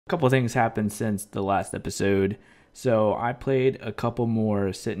couple things happened since the last episode. So I played a couple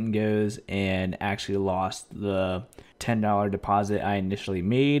more sit and goes and actually lost the $10 deposit I initially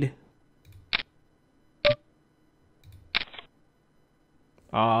made.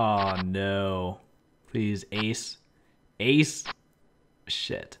 Oh no. Please, ace. Ace.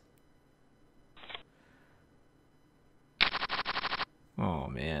 Shit. Oh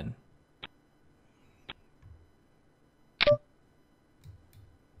man.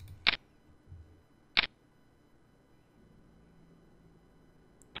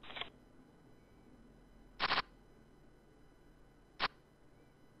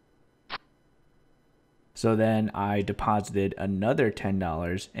 So then I deposited another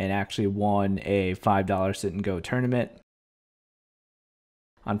 $10 and actually won a $5 sit and go tournament.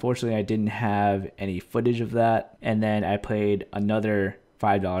 Unfortunately, I didn't have any footage of that. And then I played another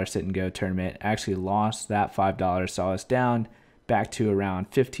 $5 sit and go tournament. I actually lost that $5, so I was down back to around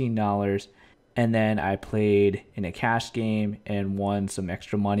 $15. And then I played in a cash game and won some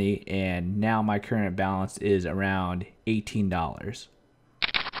extra money. And now my current balance is around $18.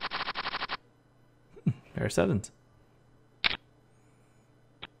 There are sevens.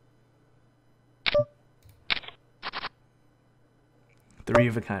 Three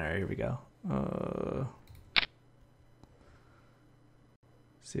of a kind. All right, here we go.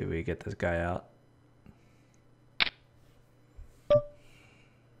 See if we get this guy out.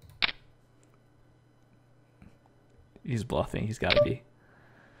 He's bluffing. He's got to be.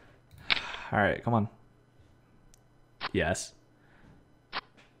 All right, come on. Yes.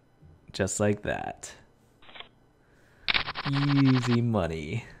 Just like that. Easy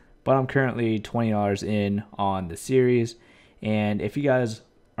money. But I'm currently $20 in on the series, and if you guys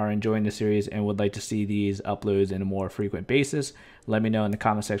are enjoying the series and would like to see these uploads in a more frequent basis, let me know in the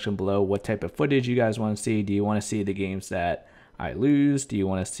comment section below what type of footage you guys want to see. Do you want to see the games that I lose? Do you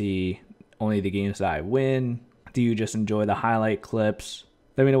want to see only the games that I win? Do you just enjoy the highlight clips?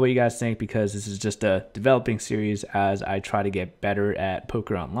 Let me know what you guys think, because this is just a developing series as I try to get better at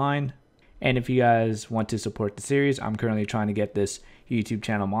poker online. And if you guys want to support the series, I'm currently trying to get this YouTube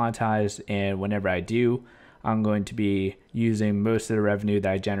channel monetized, and whenever I do, I'm going to be using most of the revenue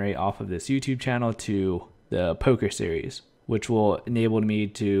that I generate off of this YouTube channel to the poker series, which will enable me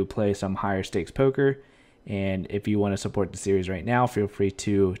to play some higher stakes poker. And if you want to support the series right now, feel free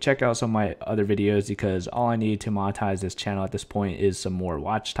to check out some of my other videos, because all I need to monetize this channel at this point is some more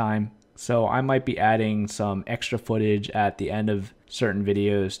watch time. So I might be adding some extra footage at the end of certain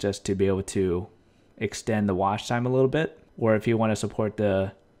videos just to be able to extend the watch time a little bit. Or if you want to support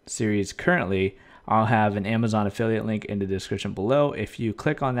the series currently, I'll have an Amazon affiliate link in the description below. If you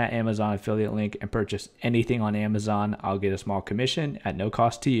click on that Amazon affiliate link and purchase anything on Amazon, I'll get a small commission at no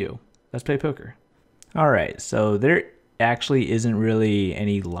cost to you. Let's play poker. All right, so there actually isn't really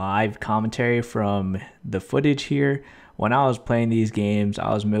any live commentary from the footage here. When I was playing these games,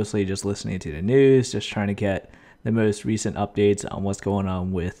 I was mostly just listening to the news, just trying to get the most recent updates on what's going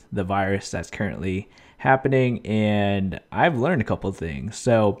on with the virus that's currently happening, and I've learned a couple of things.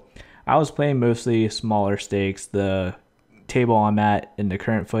 So I was playing mostly smaller stakes. The table I'm at in the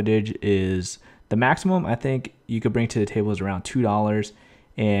current footage is the maximum I think you could bring to the table is around $2,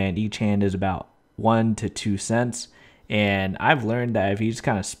 and each hand is about 1 to 2 cents. And I've learned that if you just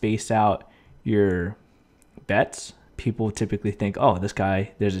kind of space out your bets, people typically think, oh, this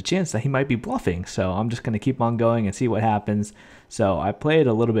guy, there's a chance that he might be bluffing, so I'm just going to keep on going and see what happens. So I played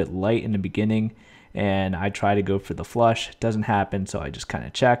a little bit light in the beginning, and I try to go for the flush. It doesn't happen, so I just kind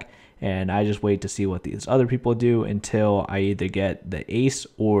of check, and I just wait to see what these other people do until I either get the ace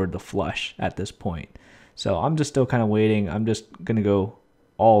or the flush at this point. So I'm just still kind of waiting. I'm just going to go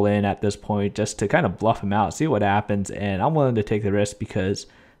all in at this point just to kind of bluff him out, see what happens, and I'm willing to take the risk because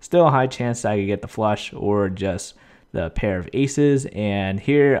still a high chance that I could get the flush or just the pair of aces. And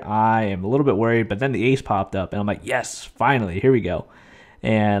here I am a little bit worried, but then the ace popped up and I'm like, yes, finally, here we go.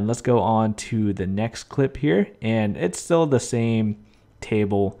 And let's go on to the next clip here, and it's still the same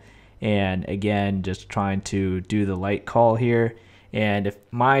table, and again just trying to do the light call here. And if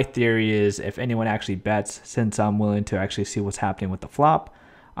my theory is, if anyone actually bets, since I'm willing to actually see what's happening with the flop,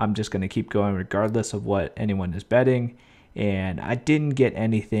 I'm just going to keep going regardless of what anyone is betting. And I didn't get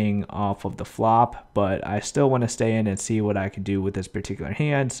anything off of the flop, but I still want to stay in and see what I can do with this particular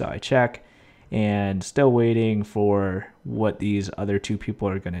hand. So I check, and still waiting for what these other two people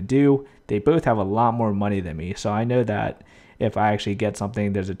are going to do. They both have a lot more money than me, so I know that if I actually get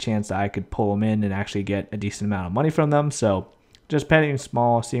something, there's a chance that I could pull them in and actually get a decent amount of money from them. So just betting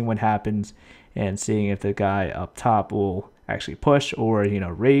small, seeing what happens, and seeing if the guy up top will actually push or,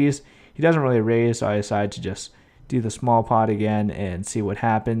 raise. He doesn't really raise, so I decided to just do the small pot again and see what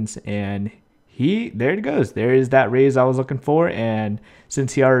happens. And there it goes. There is that raise I was looking for. And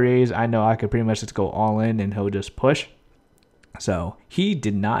since he already raised, I know I could pretty much just go all in and he'll just push. So he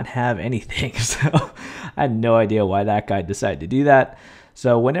did not have anything. So I had no idea why that guy decided to do that.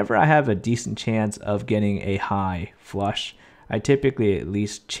 So whenever I have a decent chance of getting a high flush, I typically at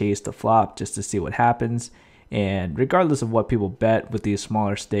least chase the flop just to see what happens. And regardless of what people bet with these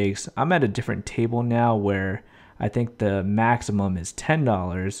smaller stakes, I'm at a different table now where I think the maximum is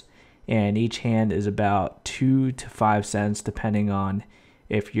 $10 and each hand is about 2 to 5 cents depending on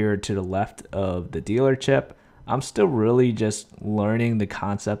if you're to the left of the dealer chip. I'm still really just learning the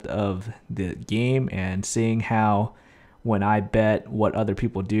concept of the game and seeing how when I bet what other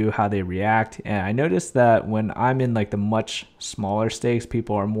people do, how they react. And I noticed that when I'm in like the much smaller stakes,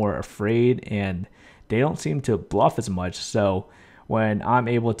 people are more afraid and they don't seem to bluff as much. So when I'm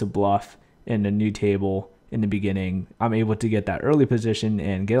able to bluff in a new table in the beginning, I'm able to get that early position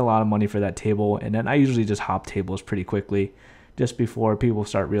and get a lot of money for that table. And then I usually just hop tables pretty quickly just before people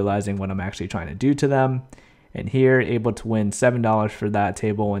start realizing what I'm actually trying to do to them. And here, able to win $7 for that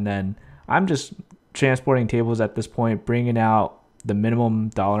table. And then I'm just transporting tables at this point, bringing out the minimum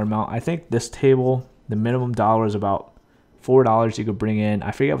dollar amount. I think this table, the minimum dollar is about $4 you could bring in.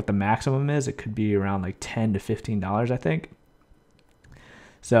 I forget what the maximum is. It could be around like $10 to $15, I think.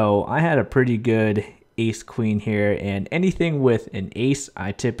 So I had a pretty good ace queen here, and anything with an ace,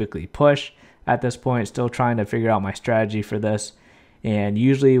 I typically push at this point. Still trying to figure out my strategy for this. And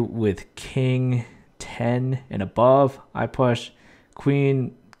usually with king 10 and above, I push.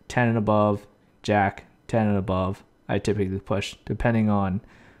 Queen 10 and above, jack 10 and above, I typically push depending on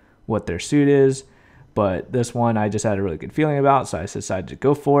what their suit is. But this one I just had a really good feeling about, so I decided to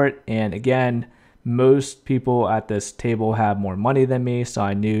go for it. And again, most people at this table have more money than me, so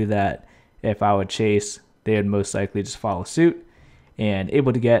I knew that if I would chase, they would most likely just follow suit. And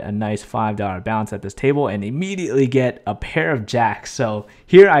able to get a nice $5 bounce at this table and immediately get a pair of jacks. So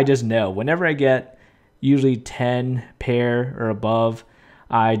here I just know whenever I get usually 10 pair or above,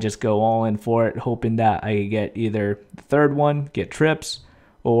 I just go all in for it, hoping that I get either the third one, get trips,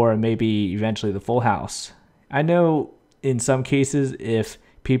 or maybe eventually the full house. I know in some cases, if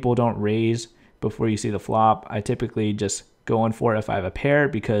people don't raise before you see the flop, I typically just go in for it if I have a pair,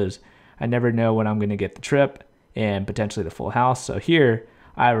 because I never know when I'm going to get the trip and potentially the full house. So here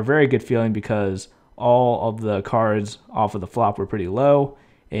I have a very good feeling because all of the cards off of the flop were pretty low,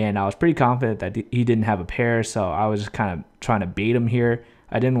 and I was pretty confident that he didn't have a pair, so I was just kind of trying to bait him here.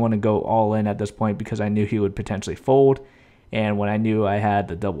 I didn't want to go all in at this point because I knew he would potentially fold. And when I knew I had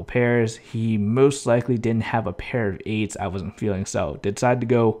the double pairs, he most likely didn't have a pair of eights. I wasn't feeling, so decided to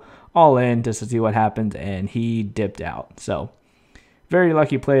go all in just to see what happened, and he dipped out. So very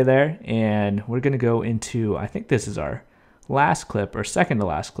lucky play there. And we're going to go into, I think this is our last clip or second to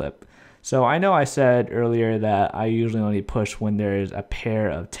last clip. So I know I said earlier that I usually only push when there's a pair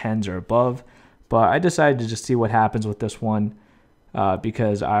of 10s or above, but I decided to just see what happens with this one.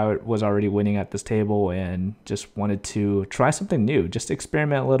 Because I was already winning at this table and just wanted to try something new, just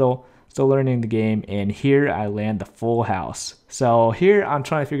experiment a little, still learning the game. And here I land the full house. So here I'm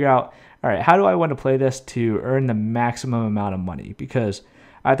trying to figure out, all right, how do I want to play this to earn the maximum amount of money? Because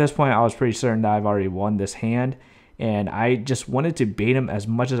at this point I was pretty certain that I've already won this hand, and I just wanted to bait him as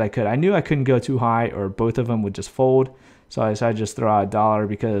much as I could. I knew I couldn't go too high or both of them would just fold. So I decided to just throw out $1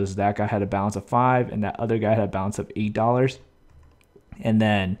 because that guy had a balance of $5 and that other guy had a balance of $8. And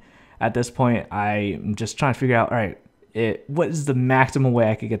then at this point, I'm just trying to figure out, all right, what is the maximum way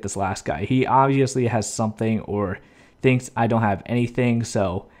I could get this last guy? He obviously has something or thinks I don't have anything.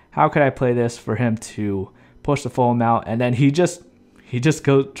 So how could I play this for him to push the full amount? And then he just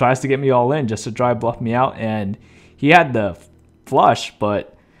tries to get me all in just to try bluff me out. And he had the flush,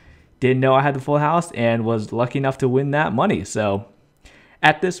 but didn't know I had the full house and was lucky enough to win that money. So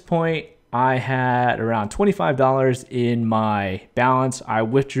at this point, I had around $25 in my balance. I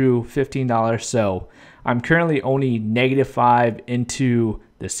withdrew $15, so I'm currently only -5 into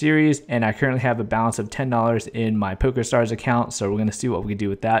the series, and I currently have a balance of $10 in my Pokerstars account, so we're going to see what we can do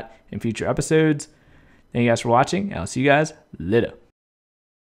with that in future episodes. Thank you guys for watching, and I'll see you guys later.